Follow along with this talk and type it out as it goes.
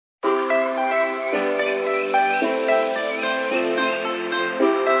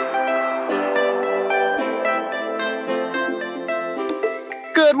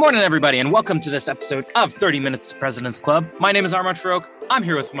morning, everybody, and welcome to this episode of 30 Minutes to President's Club. My name is Armand Farouk. I'm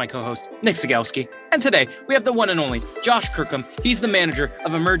here with my co-host, Nick Cegelski. And today, we have the one and only Josh Kirkham. He's the manager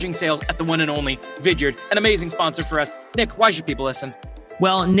of emerging sales at the one and only Vidyard, an amazing sponsor for us. Nick, why should people listen?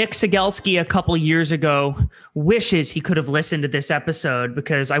 Well, Nick Cegelski a couple years ago wishes he could have listened to this episode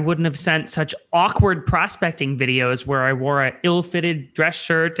because I wouldn't have sent such awkward prospecting videos where I wore an ill-fitted dress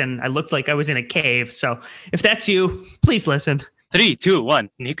shirt and I looked like I was in a cave. So if that's you, please listen. 3, 2, 1,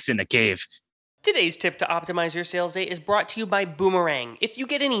 Nick's in a cave. Today's tip to optimize your sales day is brought to you by Boomerang. If you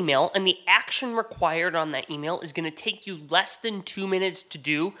get an email and the action required on that email is going to take you less than 2 minutes to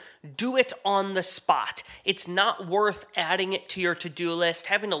do it on the spot. It's not worth adding it to your to-do list,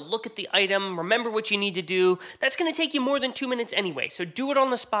 having to look at the item, remember what you need to do. That's going to take you more than 2 minutes anyway, so do it on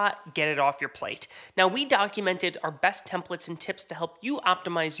the spot, get it off your plate. Now, we documented our best templates and tips to help you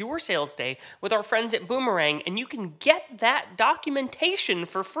optimize your sales day with our friends at Boomerang, and you can get that documentation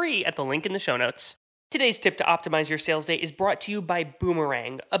for free at the link in the show notes. Today's tip to optimize your sales day is brought to you by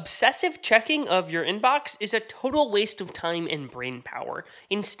Boomerang. Obsessive checking of your inbox is a total waste of time and brain power.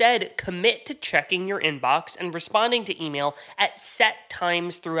 Instead, commit to checking your inbox and responding to email at set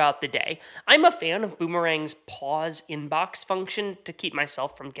times throughout the day. I'm a fan of Boomerang's pause inbox function to keep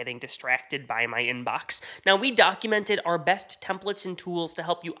myself from getting distracted by my inbox. Now, we documented our best templates and tools to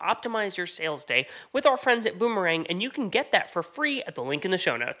help you optimize your sales day with our friends at Boomerang, and you can get that for free at the link in the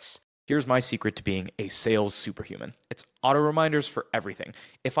show notes. Here's my secret to being a sales superhuman. It's auto reminders for everything.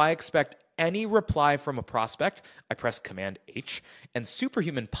 If I expect any reply from a prospect, I press Command H, and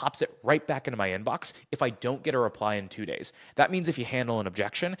Superhuman pops it right back into my inbox if I don't get a reply in 2 days. That means if you handle an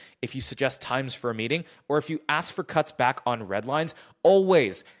objection, if you suggest times for a meeting, or if you ask for cuts back on red lines,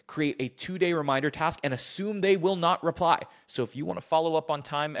 always create a 2-day reminder task and assume they will not reply. So if you want to follow up on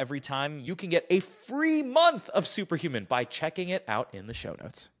time every time, you can get a free month of Superhuman by checking it out in the show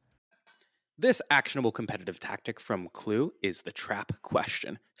notes. This actionable competitive tactic from Clue is the trap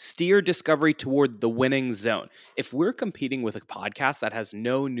question. Steer discovery toward the winning zone. If we're competing with a podcast that has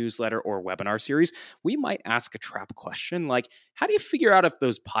no newsletter or webinar series, we might ask a trap question like, how do you figure out if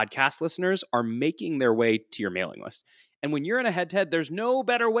those podcast listeners are making their way to your mailing list? And when you're in a head-to-head, there's no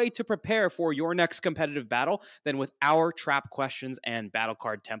better way to prepare for your next competitive battle than with our trap questions and battle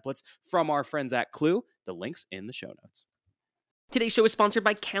card templates from our friends at Clue. The link's in the show notes. Today's show is sponsored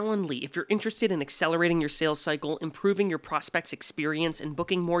by Calendly. If you're interested in accelerating your sales cycle, improving your prospects' experience, and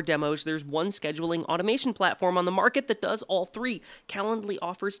booking more demos, there's one scheduling automation platform on the market that does all three. Calendly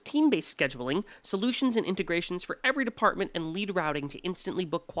offers team-based scheduling, solutions and integrations for every department, and lead routing to instantly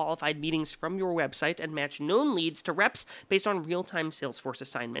book qualified meetings from your website and match known leads to reps based on real-time Salesforce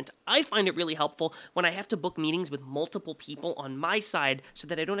assignment. I find it really helpful when I have to book meetings with multiple people on my side so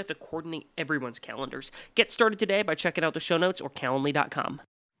that I don't have to coordinate everyone's calendars. Get started today by checking out the show notes or Calendly.com.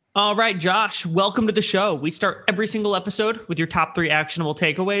 All right, Josh, welcome to the show. We start every single episode with your top 3 actionable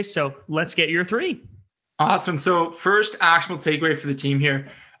takeaways. So let's get your 3. Awesome. So first actionable takeaway for the team here,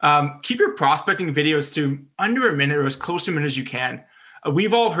 keep your prospecting videos to under a minute or as close to a minute as you can.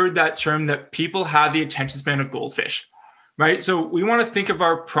 We've all heard that term that people have the attention span of goldfish, right? So we want to think of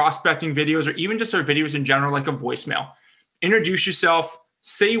our prospecting videos or even just our videos in general like a voicemail. Introduce yourself,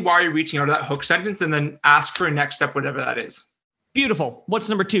 say why you're reaching out to that hook sentence, and then ask for a next step, whatever that is. Beautiful. What's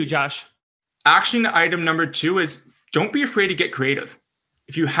number 2, Josh? Action item number 2 is don't be afraid to get creative.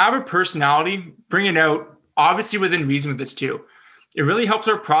 If you have a personality, bring it out, obviously within reason with this too. It really helps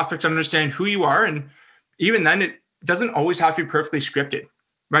our prospects understand who you are. And even then, it doesn't always have to be perfectly scripted,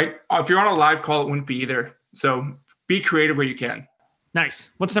 right? If you're on a live call, it wouldn't be either. So be creative where you can. Nice.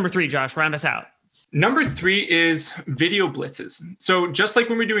 What's number 3, Josh? Round us out. Number 3 is video blitzes. So just like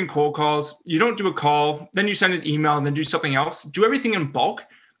when we're doing cold calls, you don't do a call, then you send an email and then do something else. Do everything in bulk.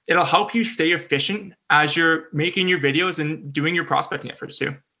 It'll help you stay efficient as you're making your videos and doing your prospecting efforts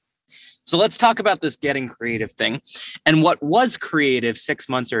too. So let's talk about this getting creative thing. And what was creative 6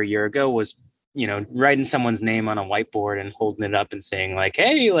 months or a year ago was, writing someone's name on a whiteboard and holding it up and saying like,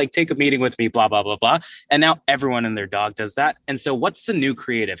 hey, like take a meeting with me, blah, blah, blah, blah. And now everyone and their dog does that. And so what's the new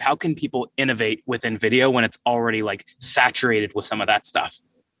creative? How can people innovate within video when it's already like saturated with some of that stuff?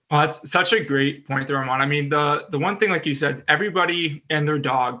 Well, that's such a great point there, Armand. I mean, the one thing, like you said, everybody and their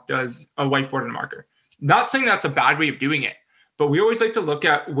dog does a whiteboard and marker. Not saying that's a bad way of doing it, but we always like to look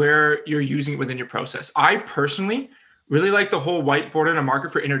at where you're using it within your process. I personally really like the whole whiteboard and a marker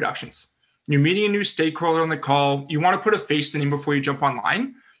for introductions. You're meeting a new stakeholder on the call. You want to put a face to the name before you jump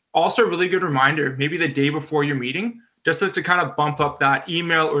online. Also, a really good reminder, maybe the day before your meeting, just to kind of bump up that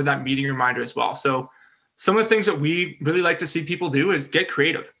email or that meeting reminder as well. So some of the things that we really like to see people do is get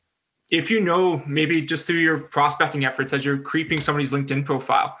creative. if you know, maybe just through your prospecting efforts as you're creeping somebody's LinkedIn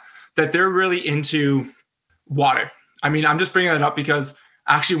profile, that they're really into water. I mean, I'm just bringing that up because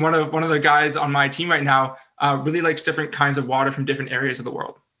actually one of the guys on my team right now really likes different kinds of water from different areas of the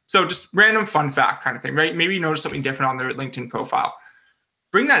world. So just random fun fact kind of thing, right? Maybe you notice something different on their LinkedIn profile.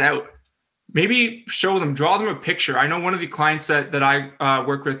 Bring that out. Maybe show them, draw them a picture. I know one of the clients that I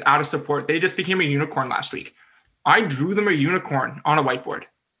work with out of support, they just became a unicorn last week. I drew them a unicorn on a whiteboard.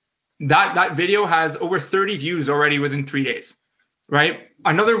 That video has over 30 views already within 3 days, right?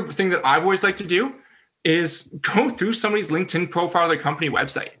 Another thing that I've always liked to do is go through somebody's LinkedIn profile or their company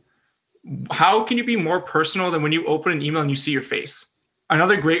website. How can you be more personal than when you open an email and you see your face?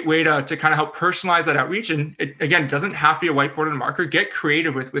 Another great way to kind of help personalize that outreach, and it, again, doesn't have to be a whiteboard and a marker, get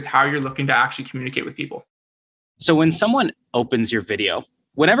creative with how you're looking to actually communicate with people. So when someone opens your video,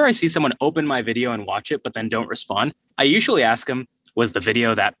 whenever I see someone open my video and watch it, but then don't respond, I usually ask them, was the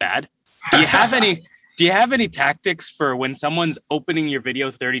video that bad? Do you have any tactics for when someone's opening your video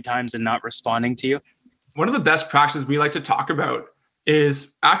 30 times and not responding to you? One of the best practices we like to talk about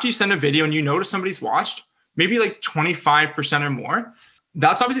is after you send a video and you notice somebody's watched, maybe like 25% or more,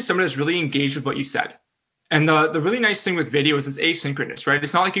 that's obviously somebody that's really engaged with what you said. And the really nice thing with video is it's asynchronous, right?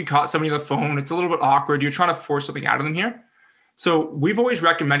 It's not like you caught somebody on the phone. It's a little bit awkward. You're trying to force something out of them here. So we've always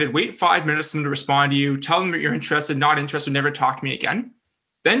recommended wait 5 minutes for them to respond to you, tell them that you're interested, not interested, never talk to me again.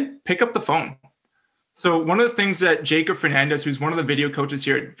 Then pick up the phone. So one of the things that Jacob Fernandez, who's one of the video coaches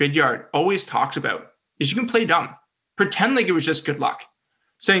here at Vidyard, always talks about is you can play dumb. Pretend like it was just good luck.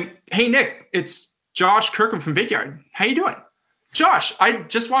 Saying, hey, Nick, it's Josh Kirkham from Vidyard. How you doing? Josh, I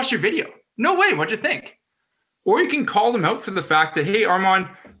just watched your video. No way, what'd you think? Or you can call them out for the fact that, hey, Armand,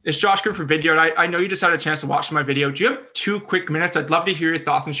 it's Josh Kirkham from Vidyard. I know you just had a chance to watch my video. Do you have 2 quick minutes? I'd love to hear your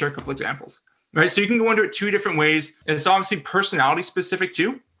thoughts and share a couple examples. Right? So you can go into it 2 different ways. And it's obviously personality specific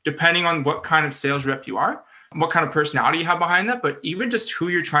too, depending on what kind of sales rep you are, what kind of personality you have behind that, but even just who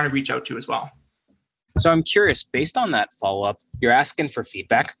you're trying to reach out to as well. So I'm curious, based on that follow-up, you're asking for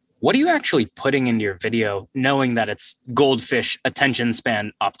feedback. What are you actually putting into your video knowing that it's goldfish attention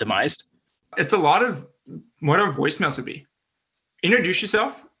span optimized? It's a lot of what our voicemails would be. Introduce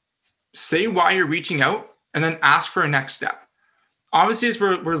yourself, say why you're reaching out, and then ask for a next step. Obviously, as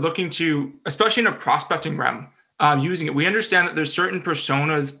we're looking to, especially in a prospecting realm, using it, we understand that there's certain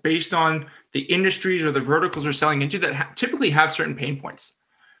personas based on the industries or the verticals we're selling into that typically have certain pain points.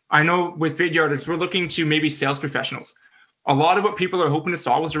 I know with Vidyard, if we're looking to maybe sales professionals, a lot of what people are hoping to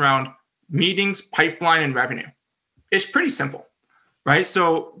solve is around meetings, pipeline, and revenue. It's pretty simple, right?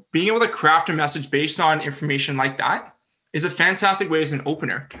 So being able to craft a message based on information like that is a fantastic way as an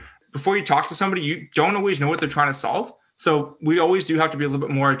opener. Before you talk to somebody, you don't always know what they're trying to solve. So we always do have to be a little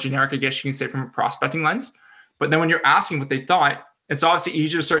bit more generic, I guess you can say, from a prospecting lens. But then when you're asking what they thought, it's obviously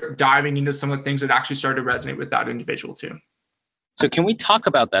easier to start diving into some of the things that actually start to resonate with that individual too. So can we talk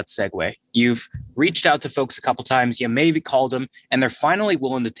about that segue? You've reached out to folks a couple times, you maybe called them, and they're finally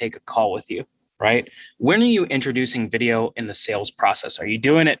willing to take a call with you, right? When are you introducing video in the sales process? Are you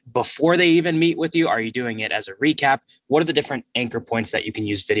doing it before they even meet with you? Are you doing it as a recap? What are the different anchor points that you can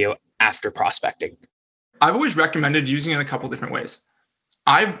use video after prospecting? I've always recommended using it in a couple different ways.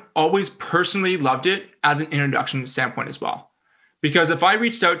 I've always personally loved it as an introduction standpoint as well. Because if I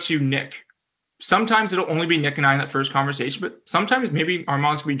reached out to Nick, sometimes it'll only be Nick and I in that first conversation, but sometimes maybe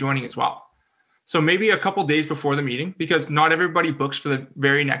Armand's going to be joining as well. So maybe a couple days before the meeting, because not everybody books for the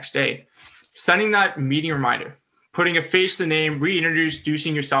very next day, sending that meeting reminder, putting a face to the name,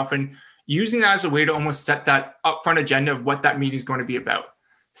 reintroducing yourself, and using that as a way to almost set that upfront agenda of what that meeting is going to be about,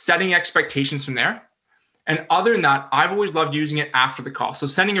 setting expectations from there. And other than that, I've always loved using it after the call. So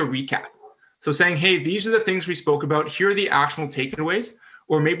sending a recap. So saying, hey, these are the things we spoke about. Here are the actual takeaways.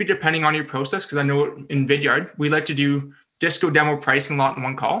 Or maybe depending on your process, because I know in Vidyard, we like to do disco demo pricing a lot in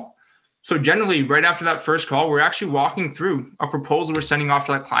one call. So generally, right after that first call, we're actually walking through a proposal we're sending off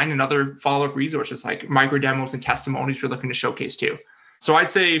to that client and other follow-up resources like micro demos and testimonies we're looking to showcase too. So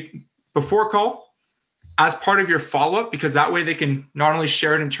I'd say before call, as part of your follow-up, because that way they can not only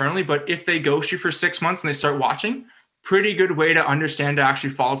share it internally, but if they ghost you for 6 months and they start watching, pretty good way to understand to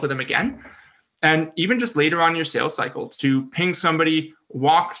actually follow up with them again. And even just later on in your sales cycle to ping somebody,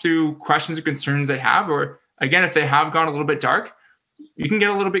 walk through questions or concerns they have, or again, if they have gone a little bit dark, you can get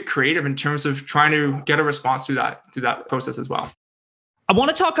a little bit creative in terms of trying to get a response through that process as well. I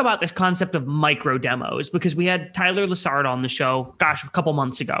want to talk about this concept of micro demos because we had Tyler Lassard on the show, a couple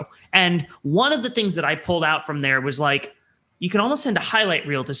months ago. And one of the things that I pulled out from there was like, you can almost send a highlight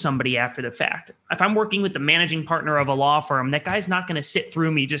reel to somebody after the fact. If I'm working with the managing partner of a law firm, that guy's not going to sit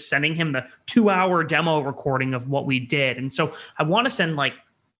through me just sending him the 2-hour demo recording of what we did. And so I want to send like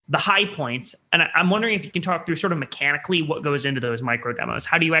the high points. And I'm wondering if you can talk through sort of mechanically what goes into those micro demos.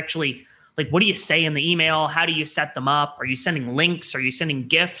 How do you actually, like, what do you say in the email? How do you set them up? Are you sending links? Are you sending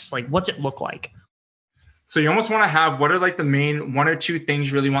GIFs? Like, what's it look like? So you almost want to have, what are like the main 1 or 2 things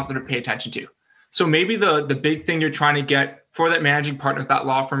you really want them to pay attention to? So maybe the big thing you're trying to get for that managing partner of that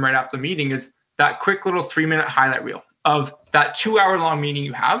law firm right after the meeting is that quick little 3-minute highlight reel of that 2-hour-long meeting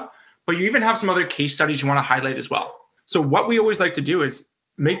you have, but you even have some other case studies you want to highlight as well. So what we always like to do is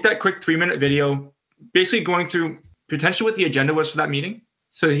make that quick 3-minute video, basically going through potentially what the agenda was for that meeting,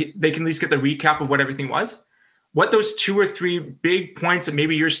 so they can at least get the recap of what everything was, what those 2 or 3 big points that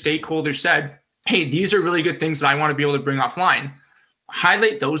maybe your stakeholder said, hey, these are really good things that I want to be able to bring offline.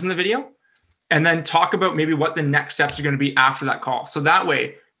 Highlight those in the video, and then talk about maybe what the next steps are going to be after that call. So that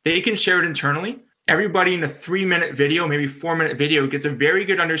way they can share it internally. Everybody in a 3-minute video, maybe 4-minute video, gets a very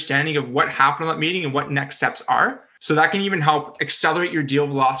good understanding of what happened at that meeting and what next steps are. So that can even help accelerate your deal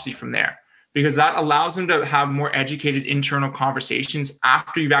velocity from there, because that allows them to have more educated internal conversations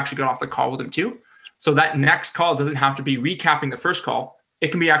after you've actually got off the call with them too. So that next call doesn't have to be recapping the first call. It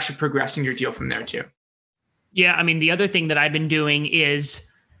can be actually progressing your deal from there too. Yeah. I mean, the other thing that I've been doing is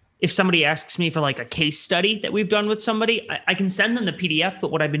if somebody asks me for like a case study that we've done with somebody, I can send them the PDF. But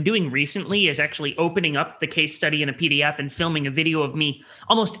what I've been doing recently is actually opening up the case study in a PDF and filming a video of me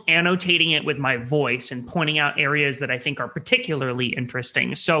almost annotating it with my voice and pointing out areas that I think are particularly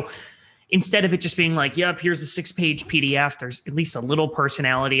interesting. So instead of it just being like, yep, here's a 6-page PDF, there's at least a little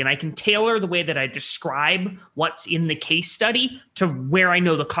personality. And I can tailor the way that I describe what's in the case study to where I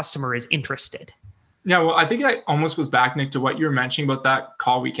know the customer is interested. Yeah, well, I think that almost goes back, Nick, to what you were mentioning about that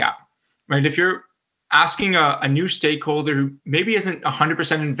call recap, right? If you're asking a new stakeholder who maybe isn't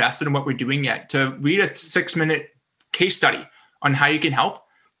 100% invested in what we're doing yet to read a 6-minute case study on how you can help,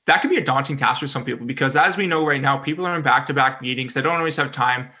 that could be a daunting task for some people, because as we know right now, people are in back-to-back meetings. They don't always have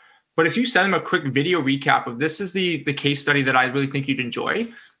time. But if you send them a quick video recap of this is the case study that I really think you'd enjoy,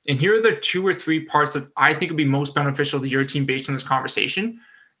 and here are the 2 or 3 parts that I think would be most beneficial to your team based on this conversation,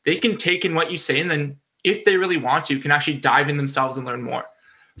 they can take in what you say, and then if they really want to, can actually dive in themselves and learn more.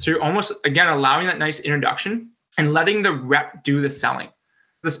 So you're almost, again, allowing that nice introduction and letting the rep do the selling,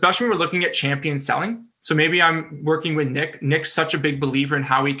 especially when we're looking at champion selling. So maybe I'm working with Nick. Nick's such a big believer in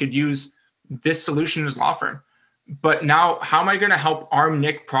how he could use this solution in his law firm. But now how am I going to help arm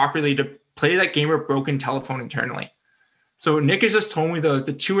Nick properly to play that game of broken telephone internally? So Nick has just told me the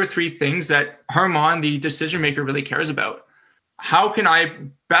 2 or 3 things that Armand, the decision maker, really cares about. How can I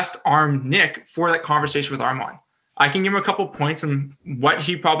best arm Nick for that conversation with Armand? I can give him a couple points on what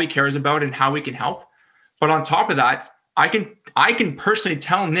he probably cares about and how we can help. But on top of that, I can personally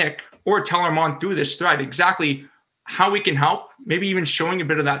tell Nick or tell Armand through this thread exactly how we can help, maybe even showing a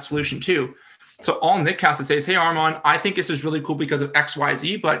bit of that solution too. So all Nick has to say is, hey, Armand, I think this is really cool because of X, Y,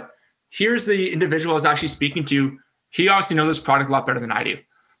 Z, but here's the individual I was actually speaking to. He obviously knows this product a lot better than I do.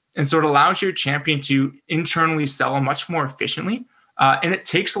 And so it allows your champion to internally sell much more efficiently. And it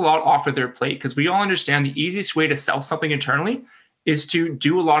takes a lot off of their plate, because we all understand the easiest way to sell something internally is to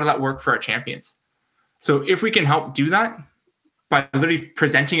do a lot of that work for our champions. So if we can help do that by literally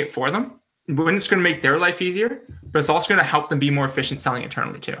presenting it for them, it's going to make their life easier, but it's also going to help them be more efficient selling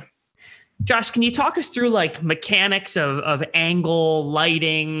internally too. Josh, can you talk us through like mechanics of angle,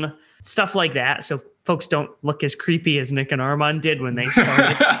 lighting, stuff like that, so folks don't look as creepy as Nick and Armand did when they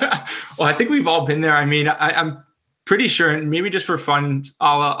started? Well, I think we've all been there. I mean, I'm pretty sure, and maybe just for fun,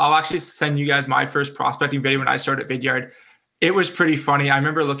 I'll actually send you guys my first prospecting video when I started Vidyard. It was pretty funny. I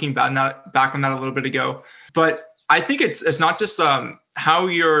remember looking back on that a little bit ago. But I think it's not just how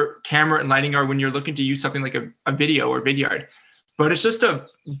your camera and lighting are when you're looking to use something like a video or Vidyard, but it's just a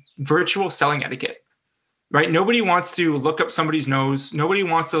virtual selling etiquette, right? Nobody wants to look up somebody's nose. Nobody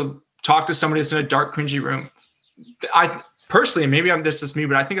wants to talk to somebody that's in a dark, cringy room. I personally, maybe this is just me,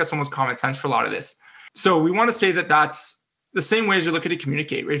 but I think that's almost common sense for a lot of this. So we want to say that that's the same way as you're looking to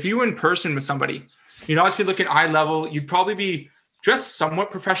communicate. If you were in person with somebody, you'd always be looking eye level. You'd probably be dressed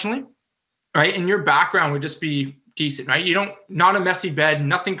somewhat professionally, right? And your background would just be decent, right? Not a messy bed,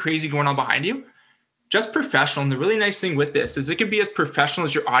 nothing crazy going on behind you, just professional. And the really nice thing with this is it can be as professional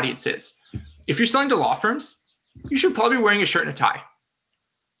as your audience is. If you're selling to law firms, you should probably be wearing a shirt and a tie.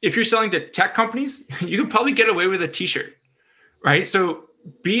 If you're selling to tech companies, you could probably get away with a t-shirt, right? So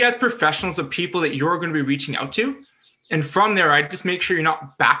be as professional as the people that you're going to be reaching out to. And from there, I just make sure you're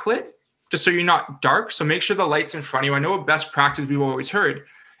not backlit, just so you're not dark. So make sure the light's in front of you. I know a best practice we've always heard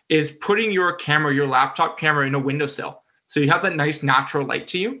is putting your camera, your laptop camera, in a windowsill. So you have that nice natural light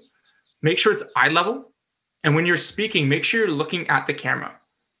to you. Make sure it's eye level. And when you're speaking, make sure you're looking at the camera.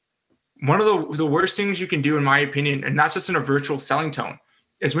 One of the worst things you can do, in my opinion, and that's just in a virtual selling tone,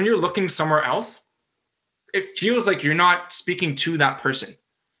 is when you're looking somewhere else, it feels like you're not speaking to that person.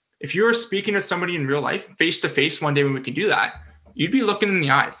 If you're speaking to somebody in real life, face to face, one day when we can do that, you'd be looking in the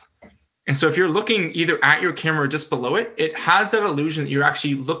eyes. And so if you're looking either at your camera or just below it, it has that illusion that you're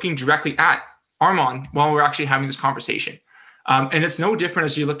actually looking directly at Armand while we're actually having this conversation. And it's no different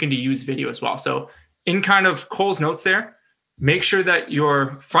as you're looking to use video as well. So in kind of Cole's notes there, make sure that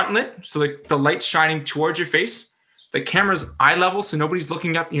you're front lit, so like the light's shining towards your face, the camera's eye level, so nobody's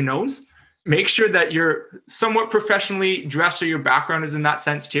looking up your nose. Make sure that you're somewhat professionally dressed, so your background is in that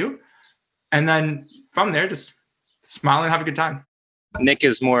sense too. And then from there, just smile and have a good time. Nick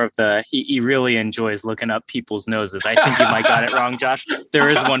is more of he really enjoys looking up people's noses. I think you might got it wrong, Josh. There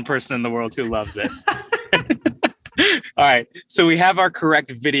is one person in the world who loves it. All right. So we have our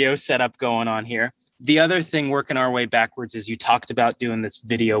correct video setup going on here. The other thing, working our way backwards, is you talked about doing this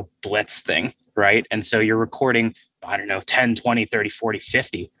video blitz thing, right? And so you're recording, 10, 20, 30, 40,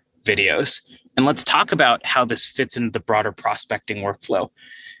 50 videos. And let's talk about how this fits into the broader prospecting workflow.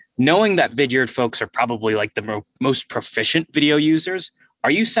 Knowing that Vidyard folks are probably like the most proficient video users, are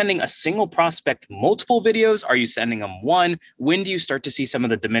you sending a single prospect multiple videos? Are you sending them one? When do you start to see some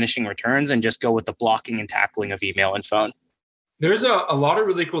of the diminishing returns and just go with the blocking and tackling of email and phone? There's a lot of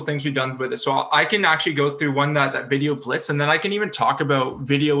really cool things we've done with it. So I can actually go through that video blitz, and then I can even talk about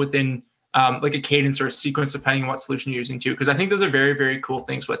video within like a cadence or a sequence, depending on what solution you're using too, because I think those are very, very cool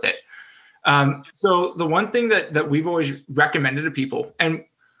things with it. So the one thing that we've always recommended to people, and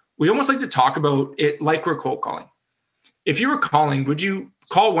we almost like to talk about it like we're cold calling. If you were calling, would you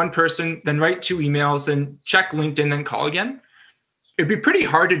call one person, then write 2 emails, then check LinkedIn, then call again? It'd be pretty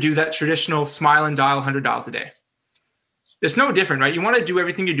hard to do that traditional smile and dial 100 dials a day. It's no different, right? You want to do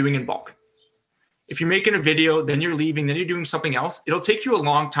everything you're doing in bulk. If you're making a video, then you're leaving, then you're doing something else, it'll take you a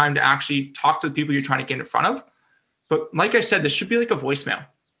long time to actually talk to the people you're trying to get in front of. But like I said, this should be like a voicemail,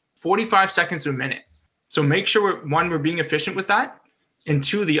 45 seconds to a minute. So make sure we're being efficient with that. And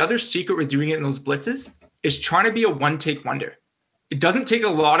 2, the other secret with doing it in those blitzes is trying to be a one-take wonder. It doesn't take a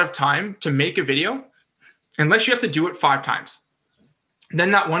lot of time to make a video unless you have to do it 5 times.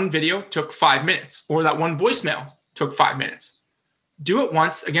 Then that one video took 5 minutes, or that one voicemail took 5 minutes. Do it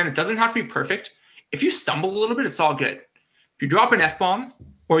once. Again, it doesn't have to be perfect. If you stumble a little bit, it's all good. If you drop an F-bomb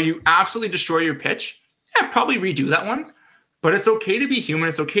or you absolutely destroy your pitch, probably redo that one. But it's okay to be human.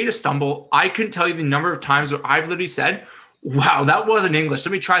 It's okay to stumble. I couldn't tell you the number of times where I've literally said, wow, that wasn't English.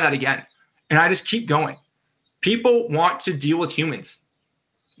 Let me try that again. And I just keep going. People want to deal with humans.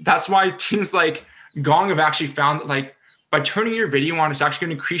 That's why teams like Gong have actually found that, like, by turning your video on, it's actually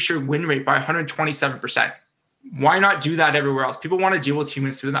going to increase your win rate by 127%. Why not do that everywhere else? People want to deal with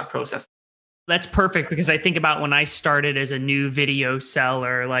humans through that process. That's perfect, because I think about when I started as a new video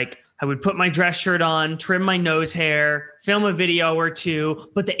seller, like I would put my dress shirt on, trim my nose hair, film a video or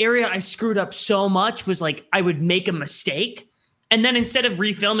 2. But the area I screwed up so much was like I would make a mistake. And then instead of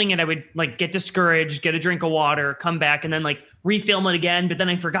refilming it, I would like get discouraged, get a drink of water, come back, and then like refilm it again. But then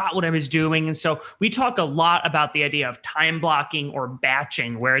I forgot what I was doing. And so we talk a lot about the idea of time blocking or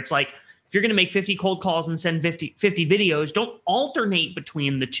batching, where it's like, if you're going to make 50 cold calls and send 50 videos, don't alternate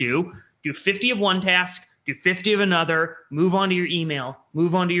between the 2. Do 50 of one task, do 50 of another, move on to your email,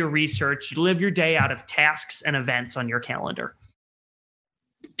 move on to your research, live your day out of tasks and events on your calendar.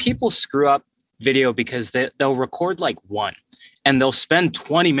 People screw up video because they'll record like one, and they'll spend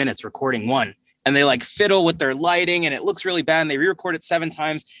 20 minutes recording one, and they like fiddle with their lighting and it looks really bad, and they re-record it 7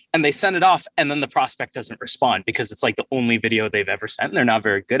 times and they send it off, and then the prospect doesn't respond because it's like the only video they've ever sent and they're not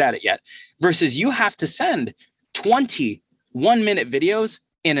very good at it yet. Versus you have to send 20 1-minute videos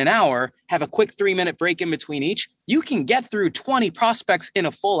in an hour, have a quick 3-minute break in between each. You can get through 20 prospects in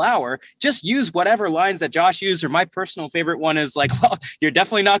a full hour. Just use whatever lines that Josh used, or my personal favorite one is like, well, you're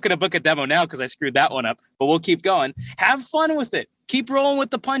definitely not going to book a demo now because I screwed that one up, but we'll keep going. Have fun with it. Keep rolling with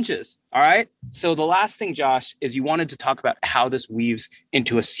the punches. All right. So the last thing, Josh, is you wanted to talk about how this weaves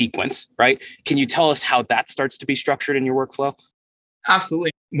into a sequence, right? Can you tell us how that starts to be structured in your workflow? Absolutely.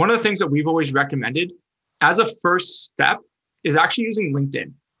 One of the things that we've always recommended as a first step is actually using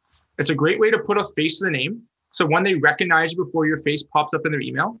LinkedIn. It's a great way to put a face to the name. So when they recognize you before your face pops up in their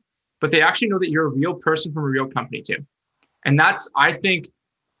email, but they actually know that you're a real person from a real company too. And that's, I think,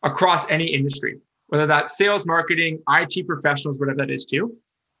 across any industry, whether that's sales, marketing, IT professionals, whatever that is too.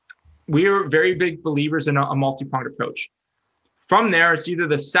 We're very big believers in a multi-pronged approach. From there, it's either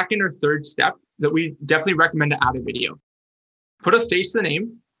the second or third step that we definitely recommend to add a video. Put a face to the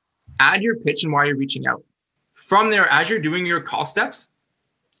name, add your pitch and why you're reaching out. From there, as you're doing your call steps,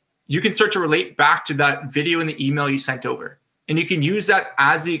 you can start to relate back to that video in the email you sent over. And you can use that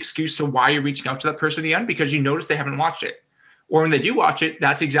as the excuse to why you're reaching out to that person at the end, because you notice they haven't watched it. Or when they do watch it,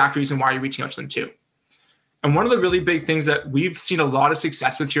 that's the exact reason why you're reaching out to them too. And one of the really big things that we've seen a lot of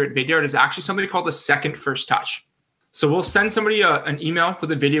success with here at Vidyard is actually something called the second first touch. So we'll send somebody an email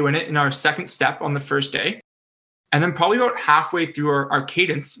with a video in it in our second step on the first day. And then probably about halfway through our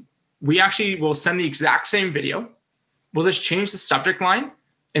cadence, we actually will send the exact same video. We'll just change the subject line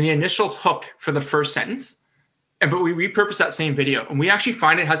and the initial hook for the first sentence. But we repurpose that same video. And we actually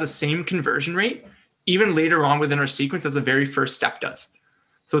find it has the same conversion rate even later on within our sequence as the very first step does.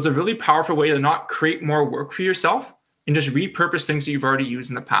 So it's a really powerful way to not create more work for yourself and just repurpose things that you've already used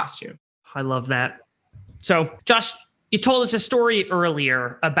in the past too. I love that. So Josh, you told us a story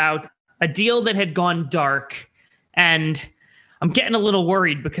earlier about a deal that had gone dark, and I'm getting a little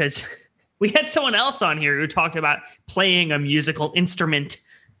worried because we had someone else on here who talked about playing a musical instrument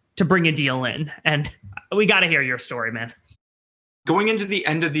to bring a deal in, and we got to hear your story, man. Going into the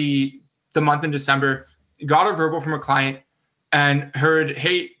end of the month in December, got a verbal from a client and heard,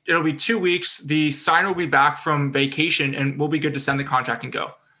 hey, it'll be 2 weeks. The signer will be back from vacation and we'll be good to send the contract and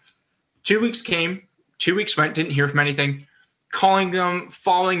go. 2 weeks came, 2 weeks went, didn't hear from anything. Calling them,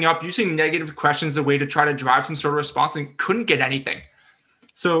 following up, using negative questions as a way to try to drive some sort of response and couldn't get anything.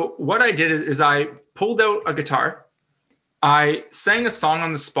 So what I did is I pulled out a guitar. I sang a song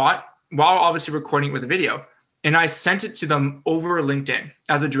on the spot while obviously recording it with a video, and I sent it to them over LinkedIn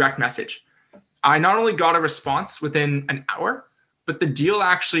as a direct message. I not only got a response within an hour, but the deal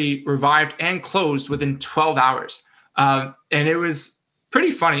actually revived and closed within 12 hours. And it was pretty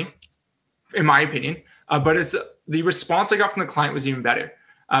funny, in my opinion, but the response I got from the client was even better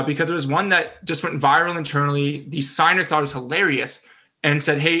because there was one that just went viral internally. The signer thought it was hilarious and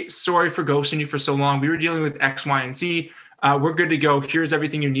said, hey, sorry for ghosting you for so long. We were dealing with X, Y, and Z. We're good to go. Here's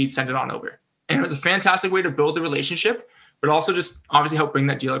everything you need. Send it on over. And it was a fantastic way to build the relationship, but also just obviously help bring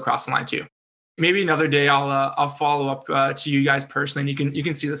that deal across the line too. Maybe another day I'll follow up to you guys personally, and you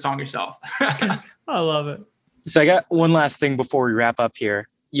can see the song yourself. I love it. So I got one last thing before we wrap up here.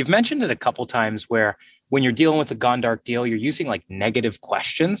 You've mentioned it a couple times where when you're dealing with a gone dark deal, you're using like negative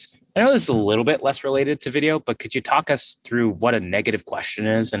questions. I know this is a little bit less related to video, but could you talk us through what a negative question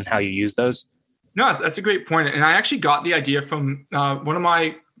is and how you use those? No, that's a great point. And I actually got the idea from one of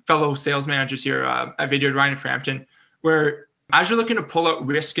my fellow sales managers here at Vidyard, Ryan Frampton, where as you're looking to pull out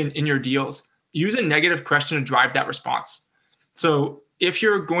risk in your deals, use a negative question to drive that response. So if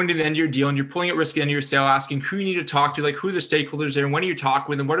you're going to the end of your deal and you're pulling out risk at the end of your sale, asking who you need to talk to, like who are the stakeholders there, and when do you talk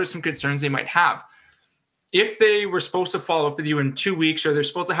with them, what are some concerns they might have? If they were supposed to follow up with you in 2 weeks, or they're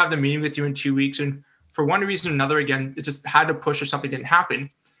supposed to have the meeting with you in 2 weeks, and for one reason or another, again, it just had to push or something didn't happen,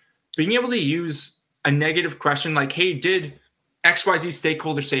 being able to use a negative question like, hey, did XYZ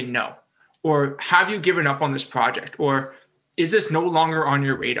stakeholder say no? Or have you given up on this project? Or is this no longer on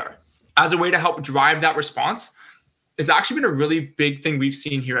your radar? As a way to help drive that response, it's actually been a really big thing we've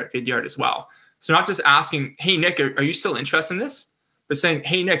seen here at Vidyard as well. So not just asking, hey, Nick, are you still interested in this? But saying,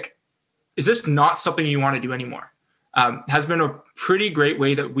 hey, Nick, is this not something you want to do anymore? Has been a pretty great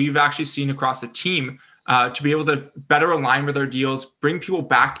way that we've actually seen across the team to be able to better align with our deals, bring people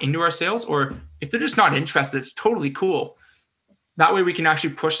back into our sales, or if they're just not interested, it's totally cool. That way we can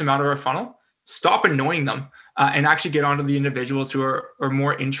actually push them out of our funnel, stop annoying them, and actually get onto the individuals who are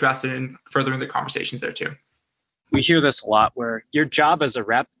more interested in furthering the conversations there too. We hear this a lot where your job as a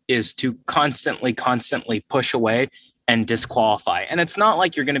rep is to constantly push away and disqualify. And it's not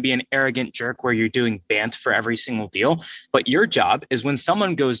like you're going to be an arrogant jerk where you're doing BANT for every single deal, but your job is when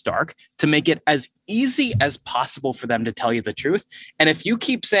someone goes dark to make it as easy as possible for them to tell you the truth. And if you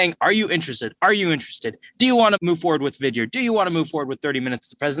keep saying, are you interested? Are you interested? Do you want to move forward with Vidyard? Do you want to move forward with 30 Minutes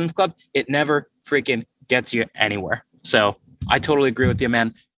to President's Club? It never freaking gets you anywhere. So I totally agree with you,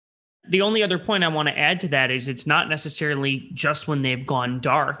 man. The only other point I want to add to that is it's not necessarily just when they've gone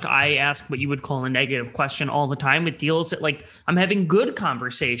dark. I ask what you would call a negative question all the time with deals that like I'm having good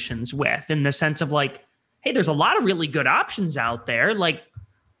conversations with, in the sense of like, hey, there's a lot of really good options out there. Like,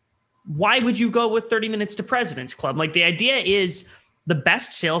 why would you go with 30 Minutes to President's Club? Like, the idea is the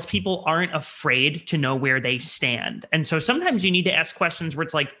best salespeople aren't afraid to know where they stand. And so sometimes you need to ask questions where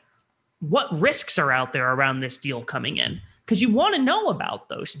it's like, what risks are out there around this deal coming in? Because you want to know about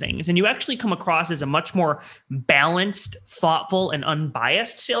those things, and you actually come across as a much more balanced, thoughtful, and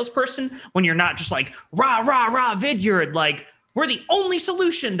unbiased salesperson when you're not just like, rah, rah, rah, Vidyard, like, we're the only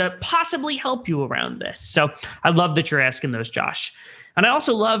solution to possibly help you around this. So I love that you're asking those, Josh. And I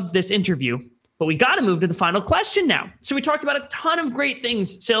also love this interview, but we got to move to the final question now. So we talked about a ton of great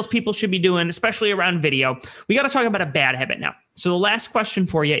things salespeople should be doing, especially around video. We got to talk about a bad habit now. So the last question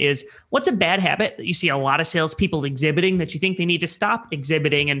for you is, what's a bad habit that you see a lot of salespeople exhibiting that you think they need to stop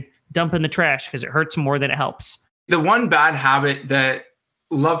exhibiting and dump in the trash because it hurts more than it helps? the one bad habit that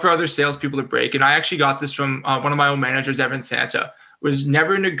love for other salespeople to break, and I actually got this from one of my old managers, Evan Santa, was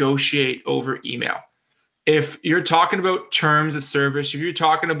never negotiate over email. If you're talking about terms of service, if you're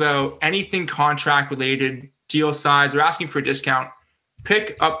talking about anything contract related, deal size, or asking for a discount,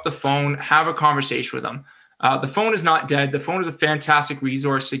 pick up the phone, have a conversation with them. The phone is not dead. The phone is a fantastic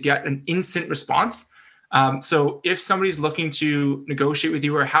resource to get an instant response. So if somebody's looking to negotiate with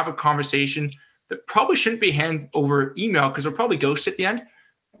you or have a conversation that probably shouldn't be handled over email because they'll probably ghost at the end,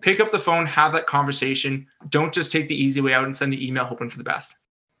 pick up the phone, have that conversation. Don't just take the easy way out and send the email hoping for the best.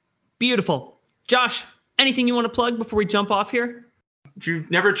 Beautiful. Josh, anything you want to plug before we jump off here? If you've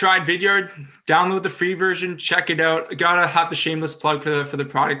never tried Vidyard, download the free version, check it out. I gotta have the shameless plug for the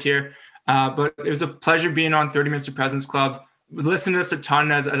product here. But it was a pleasure being on 30 Minutes to Presence Club. Listened to this a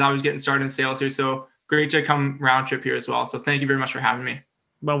ton as I was getting started in sales here. So great to come round trip here as well. So thank you very much for having me.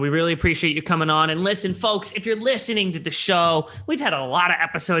 Well, we really appreciate you coming on. And listen, folks, if you're listening to the show, we've had a lot of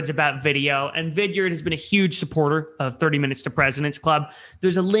episodes about video, and Vidyard has been a huge supporter of 30 Minutes to President's Club.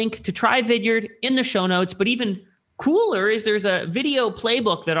 There's a link to try Vidyard in the show notes, but even cooler is there's a video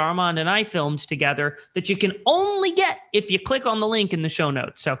playbook that Armand and I filmed together that you can only get if you click on the link in the show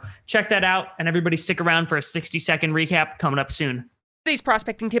notes. So check that out, and everybody stick around for a 60-second recap coming up soon. Today's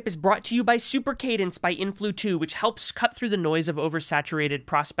prospecting tip is brought to you by Super Cadence by Influ2, which helps cut through the noise of oversaturated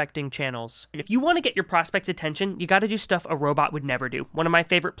prospecting channels. If you want to get your prospects' attention, you got to do stuff a robot would never do. One of my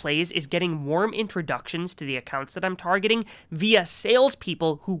favorite plays is getting warm introductions to the accounts that I'm targeting via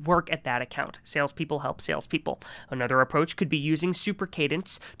salespeople who work at that account. Salespeople help salespeople. Another approach could be using Super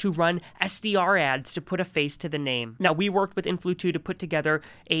Cadence to run SDR ads to put a face to the name. Now, we worked with Influ2 to put together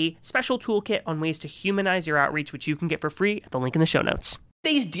a special toolkit on ways to humanize your outreach, which you can get for free at the link in the show notes.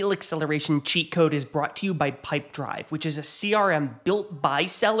 Today's deal acceleration cheat code is brought to you by Pipedrive, which is a CRM built by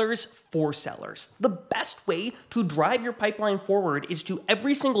sellers for sellers. The best way to drive your pipeline forward is to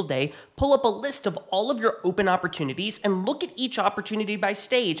every single day pull up a list of all of your open opportunities and look at each opportunity by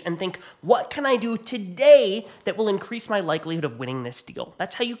stage and think, what can I do today that will increase my likelihood of winning this deal?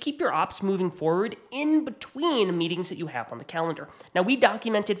 That's how you keep your ops moving forward in between meetings that you have on the calendar. Now, we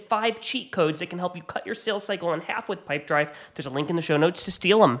documented 5 cheat codes that can help you cut your sales cycle in half with Pipedrive. There's a link in the show notes to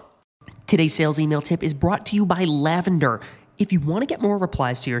steal them. Today's sales email tip is brought to you by Lavender. If you want to get more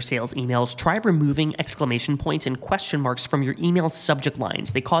replies to your sales emails, try removing exclamation points and question marks from your email subject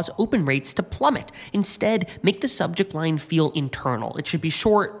lines. They cause open rates to plummet. Instead, make the subject line feel internal. It should be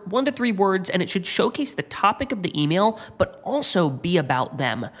short, 1 to 3 words, and it should showcase the topic of the email, but also be about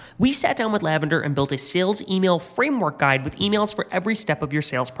them. We sat down with Lavender and built a sales email framework guide with emails for every step of your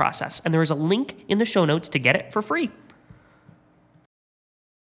sales process. And there is a link in the show notes to get it for free.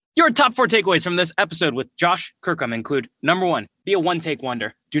 Your top 4 takeaways from this episode with Josh Kirkham include: number 1, be a one-take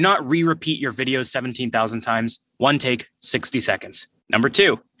wonder. Do not re-repeat your videos 17,000 times. One take, 60 seconds. Number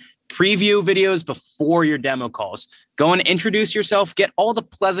 2, preview videos before your demo calls. Go and introduce yourself, get all the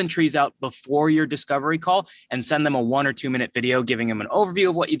pleasantries out before your discovery call, and send them a 1 or 2 minute video giving them an overview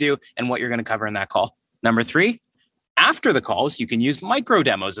of what you do and what you're going to cover in that call. Number 3, after the calls, you can use micro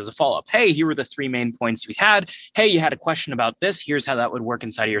demos as a follow-up. Hey, here were the 3 main points we had. Hey, you had a question about this. Here's how that would work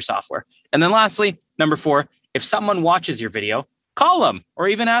inside of your software. And then lastly, number 4, if someone watches your video, call them or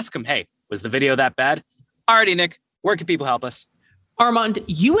even ask them, hey, was the video that bad? Alrighty, Nick, where can people help us? Armand,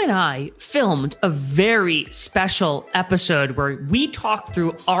 you and I filmed a very special episode where we talked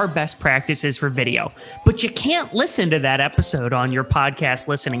through our best practices for video, but you can't listen to that episode on your podcast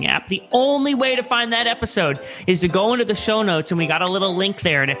listening app. The only way to find that episode is to go into the show notes, and we got a little link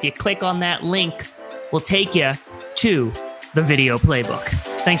there. And if you click on that link, we'll take you to the video playbook.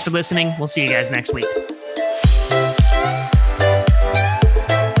 Thanks for listening. We'll see you guys next week.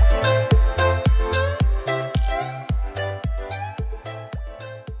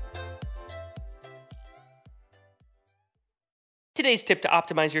 Today's tip to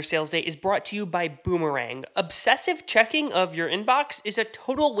optimize your sales day is brought to you by Boomerang. Obsessive checking of your inbox is a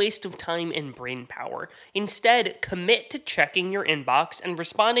total waste of time and brain power. Instead, commit to checking your inbox and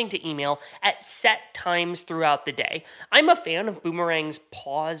responding to email at set times throughout the day. I'm a fan of Boomerang's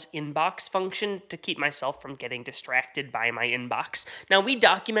pause inbox function to keep myself from getting distracted by my inbox. Now, we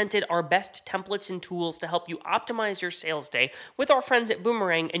documented our best templates and tools to help you optimize your sales day with our friends at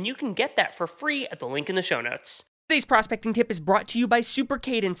Boomerang, and you can get that for free at the link in the show notes. Today's prospecting tip is brought to you by Super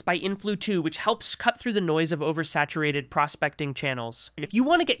Cadence by Influ2, which helps cut through the noise of oversaturated prospecting channels. If you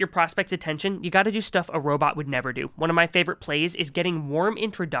want to get your prospects' attention, you got to do stuff a robot would never do. One of my favorite plays is getting warm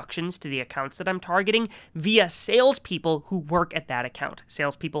introductions to the accounts that I'm targeting via salespeople who work at that account.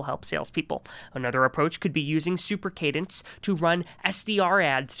 Salespeople help salespeople. Another approach could be using Super Cadence to run SDR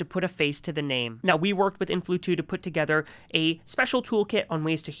ads to put a face to the name. Now, we worked with Influ2 to put together a special toolkit on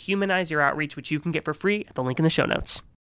ways to humanize your outreach, which you can get for free at the link in the show notes.